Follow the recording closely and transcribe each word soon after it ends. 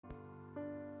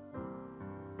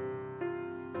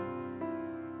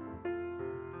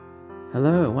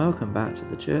Hello and welcome back to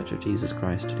the Church of Jesus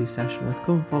Christ study session with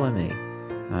Come Follow Me.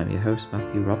 I'm your host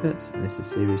Matthew Roberts and this is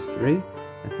Series 3,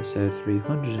 Episode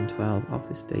 312 of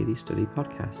this daily study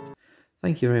podcast.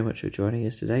 Thank you very much for joining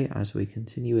us today as we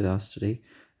continue with our study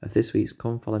of this week's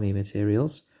Come Follow Me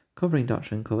materials, covering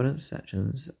Doctrine and Covenants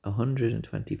sections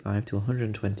 125 to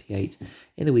 128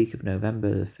 in the week of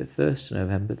November the 1st to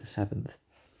November the 7th.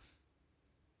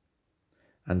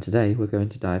 And today we're going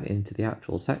to dive into the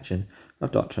actual section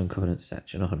of Doctrine and Covenants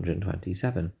section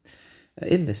 127.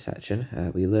 In this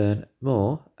section, we learn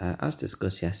more, as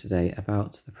discussed yesterday,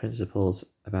 about the principles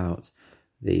about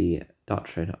the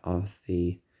doctrine of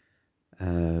the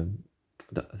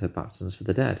baptisms for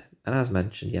the dead. And as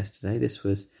mentioned yesterday, this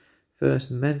was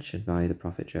first mentioned by the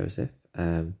prophet Joseph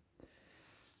in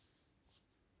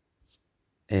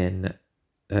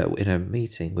a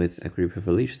meeting with a group of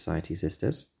Relief Society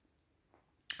sisters.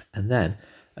 And then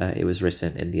it was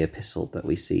written in the epistle that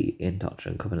we see in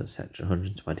Doctrine and Covenants section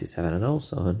 127 and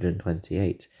also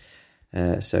 128.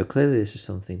 So clearly this is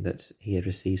something that he had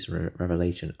received some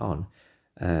revelation on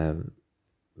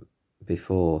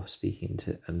before speaking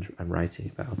to and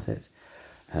writing about it.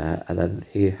 And then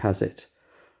he has it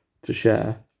to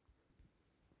share.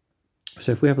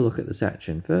 So if we have a look at the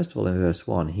section, first of all in verse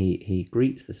 1, he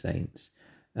greets the saints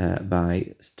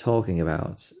by talking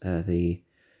about the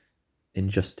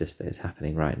injustice that is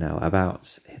happening right now,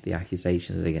 about the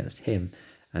accusations against him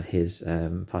and his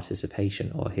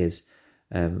participation or his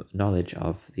knowledge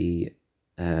of the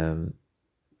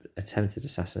attempted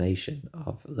assassination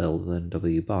of Llewellyn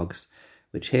W. Boggs,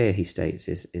 which here he states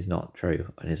is not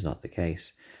true and is not the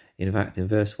case. In fact, in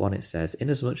verse 1 it says,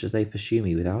 "Inasmuch as they pursue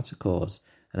me without a cause,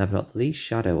 and have not the least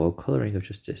shadow or colouring of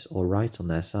justice or right on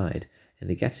their side, in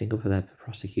the getting up of their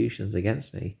prosecutions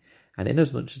against me, and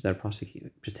inasmuch as their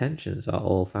pretensions are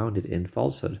all founded in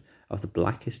falsehood of the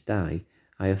blackest dye,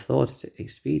 I have thought it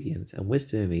expedient and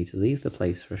wisdom in me to leave the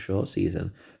place for a short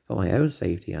season, for my own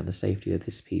safety and the safety of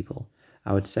this people.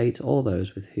 I would say to all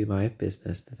those with whom I have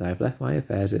business that I have left my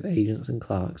affairs with agents and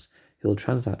clerks, who will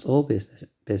transact all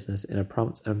business in a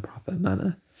prompt and proper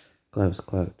manner." Close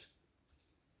quote.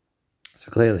 So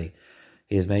clearly,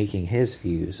 he is making his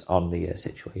views on the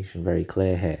situation very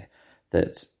clear here,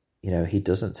 that he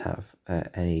doesn't have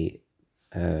any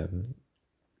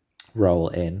role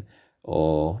in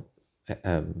or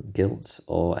guilt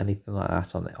or anything like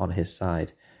that on his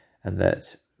side, and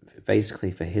that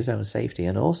basically for his own safety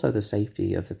and also the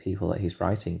safety of the people that he's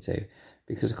writing to,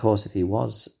 because of course if he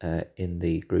was in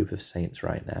the group of saints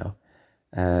right now,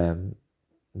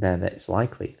 then it's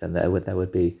likely then there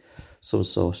would be some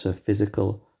sort of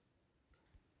physical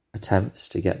attempts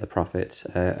to get the prophet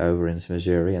over into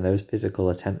Missouri, and those physical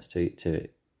attempts to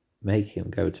make him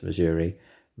go to Missouri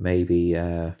may be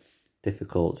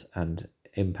difficult and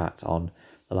impact on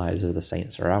the lives of the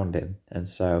saints around him, and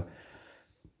so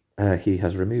he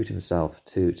has removed himself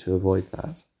to avoid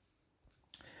that.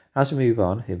 As we move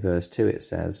on, in verse 2 it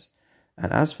says,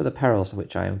 "And as for the perils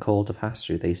which I am called to pass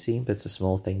through, they seem but a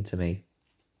small thing to me,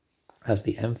 as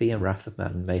the envy and wrath of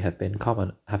man may have been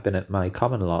at my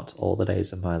common lot all the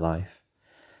days of my life."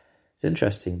 It's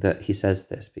interesting that he says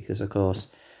this because, of course,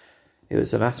 it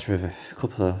was a matter of a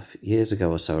couple of years ago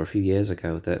or so, or a few years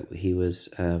ago, that he was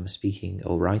speaking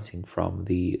or writing from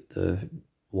the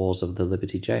walls of the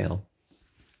Liberty Jail.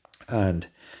 And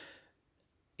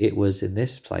it was in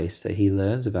this place that he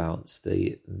learned about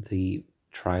the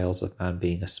trials of man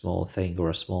being a small thing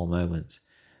or a small moment.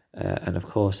 And of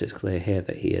course, it's clear here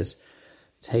that he has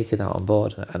taken that on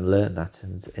board and learned that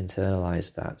and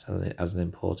internalized that as an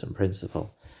important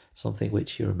principle, something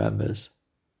which he remembers.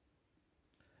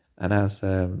 And as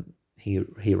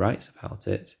he writes about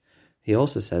it, he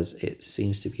also says it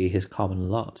seems to be his common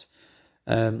lot.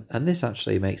 And this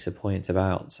actually makes a point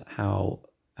about how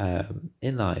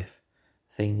in life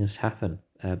things happen.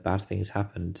 Bad things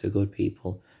happen to good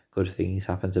people. Good things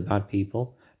happen to bad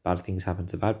people. Bad things happen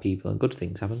to bad people, and good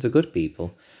things happen to good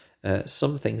people.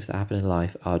 Some things that happen in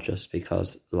life are just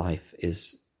because life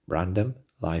is random,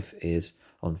 life is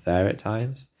unfair at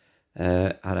times,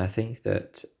 and I think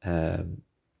that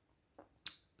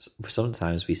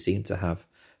sometimes we seem to have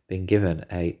been given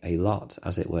a lot,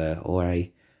 as it were, or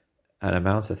an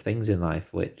amount of things in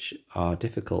life which are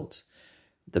difficult.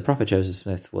 The prophet Joseph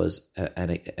Smith was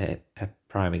a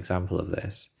prime example of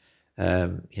this.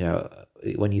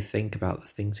 When you think about the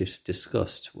things we've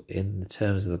discussed in the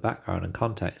terms of the background and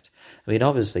context, I mean,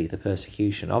 obviously the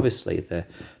persecution, obviously the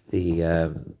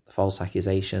false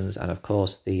accusations, and of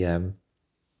course the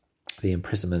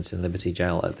imprisonment in Liberty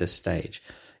Jail at this stage,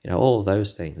 all of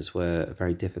those things were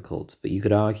very difficult. But you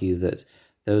could argue that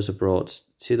those were brought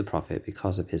to the prophet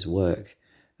because of his work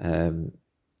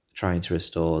trying to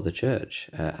restore the church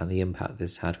and the impact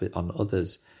this had on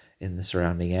others in the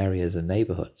surrounding areas and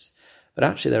neighborhoods. But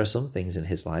actually, there are some things in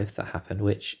his life that happened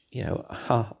which,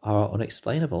 are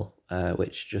unexplainable,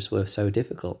 which just were so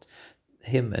difficult.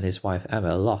 Him and his wife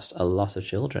Emma lost a lot of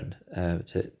children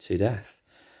to death,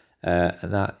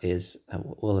 and that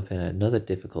will have been another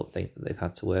difficult thing that they've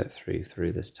had to work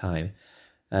through this time.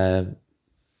 The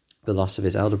loss of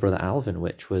his elder brother Alvin,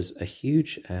 which was had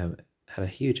a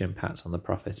huge impact on the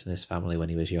prophet and his family when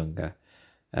he was younger.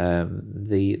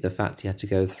 The fact he had to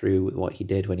go through what he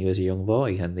did when he was a young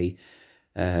boy, and the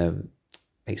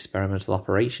experimental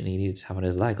operation he needed to have on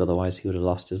his leg, otherwise he would have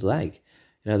lost his leg.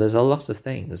 There's a lot of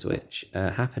things which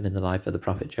happened in the life of the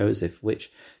prophet Joseph,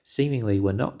 which seemingly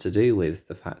were not to do with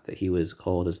the fact that he was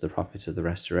called as the prophet of the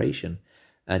restoration,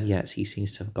 and yet he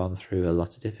seems to have gone through a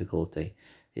lot of difficulty.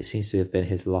 It seems to have been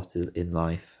his lot in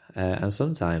life, and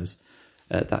sometimes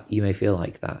that you may feel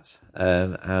like that,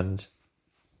 and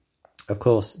of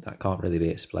course that can't really be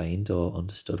explained or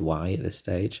understood why at this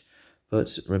stage.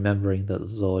 But remembering that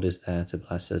the Lord is there to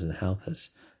bless us and help us,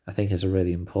 I think is a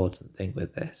really important thing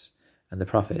with this. And the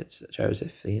prophet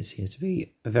Joseph seems to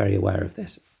be very aware of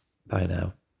this by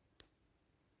now.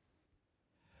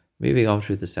 Moving on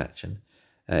through the section,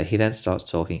 he then starts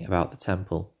talking about the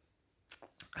temple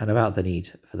and about the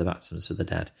need for the baptisms for the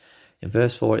dead. In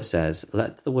verse 4 it says,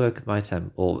 "Let the work of my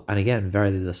temple," and again,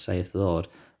 verily thus saith the Lord,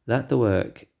 "let the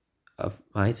work of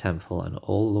my temple and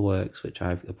all the works which I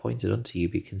have appointed unto you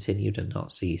be continued and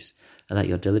not cease, and let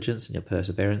your diligence and your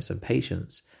perseverance and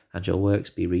patience and your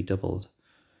works be redoubled."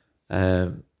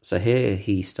 So here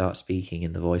he starts speaking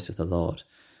in the voice of the Lord,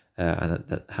 and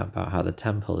about how the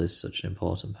temple is such an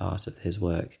important part of his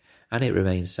work, and it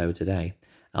remains so today.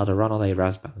 Elder Ronald A.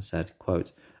 Rasband said,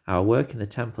 quote, "Our work in the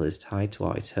temple is tied to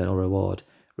our eternal reward.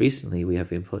 Recently we have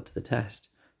been put to the test.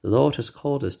 The Lord has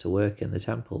called us to work in the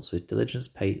temples with diligence,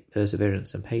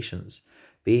 perseverance, and patience.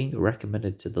 Being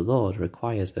recommended to the Lord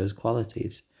requires those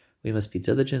qualities. We must be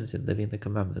diligent in living the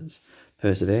commandments,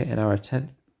 persevere in our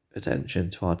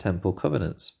attention to our temple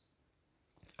covenants,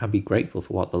 and be grateful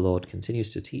for what the Lord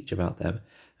continues to teach about them,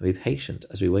 and be patient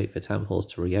as we wait for temples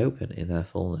to reopen in their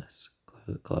fullness."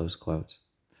 Close quote.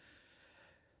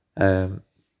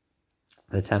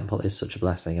 The temple is such a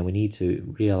blessing, and we need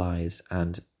to realize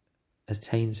and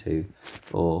attain to,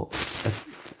 or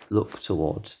look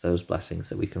towards those blessings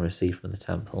that we can receive from the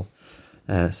temple,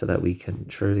 so that we can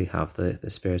truly have the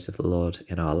Spirit of the Lord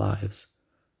in our lives.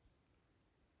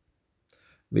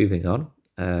 Moving on,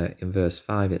 in verse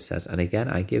 5 it says, "And again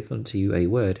I give unto you a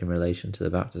word in relation to the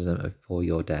baptism for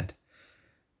your dead."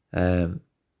 So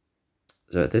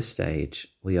at this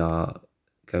stage we are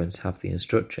going to have the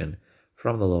instruction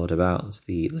from the Lord about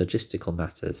the logistical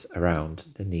matters around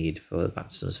the need for the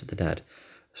baptisms for the dead.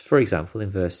 For example, in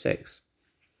verse 6,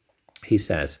 he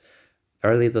says,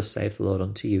 "Verily thus saith the Lord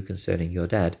unto you concerning your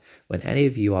dead, when any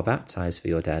of you are baptized for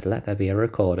your dead, let there be a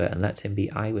recorder, and let him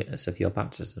be eyewitness of your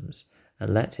baptisms,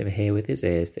 and let him hear with his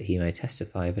ears, that he may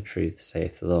testify of a truth,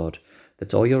 saith the Lord,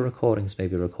 that all your recordings may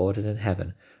be recorded in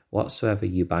heaven. Whatsoever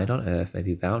you bind on earth may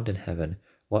be bound in heaven,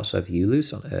 whatsoever you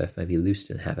loose on earth may be loosed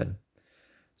in heaven."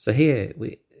 So here,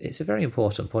 it's a very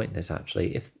important point, this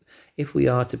actually. If we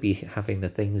are to be having the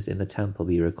things in the temple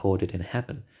be recorded in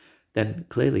heaven, then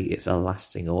clearly it's a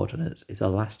lasting ordinance, it's a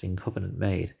lasting covenant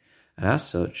made. And as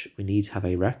such, we need to have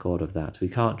a record of that. We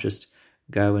can't just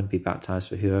go and be baptized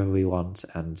for whoever we want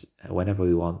and whenever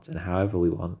we want and however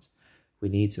we want. We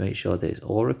need to make sure that it's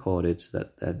all recorded so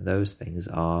that then those things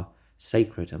are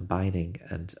sacred and binding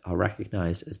and are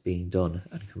recognized as being done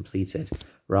and completed,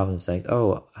 rather than saying,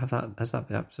 "Oh, has that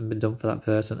been done for that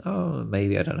person? Oh,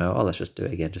 maybe, I don't know. Oh, let's just do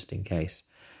it again just in case."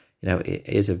 It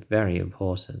is a very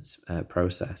important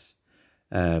process.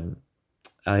 A.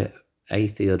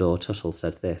 Theodore Tuttle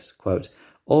said this, quote,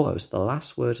 "Almost the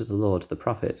last words of the Lord to the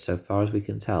prophet, so far as we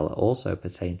can tell, also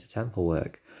pertain to temple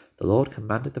work. The Lord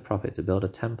commanded the prophet to build a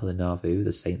temple in Nauvoo.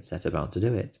 The saints set about to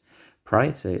do it.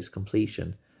 Prior to its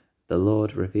completion, the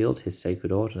Lord revealed his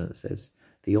sacred ordinances.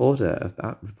 The order of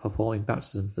performing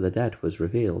baptism for the dead was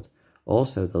revealed.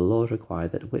 Also, the Lord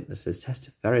required that witnesses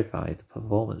verify the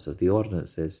performance of the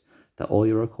ordinances, that all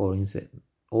your recordings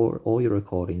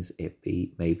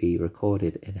may be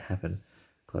recorded in heaven."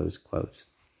 Close quote.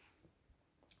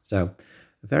 So,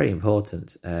 a very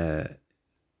important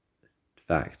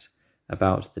fact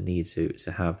about the need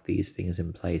to have these things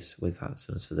in place with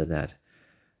baptisms for the dead.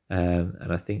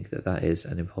 And I think that is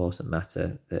an important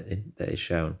matter that is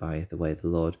shown by the way the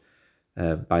Lord,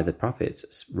 by the prophet,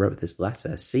 wrote this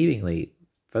letter, seemingly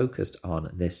focused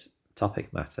on this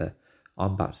topic matter,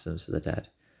 on baptisms for the dead.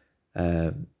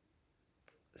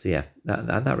 So yeah,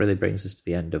 that really brings us to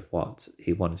the end of what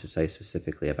he wanted to say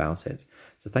specifically about it.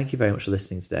 So thank you very much for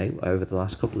listening today. Over the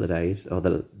last couple of days, or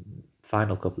the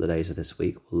final couple of days of this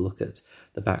week, we'll look at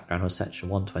the background of section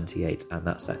 128 and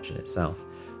that section itself.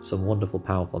 Some wonderful,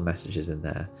 powerful messages in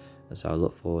there. And so I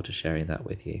look forward to sharing that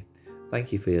with you.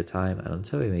 Thank you for your time, and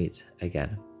until we meet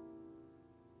again.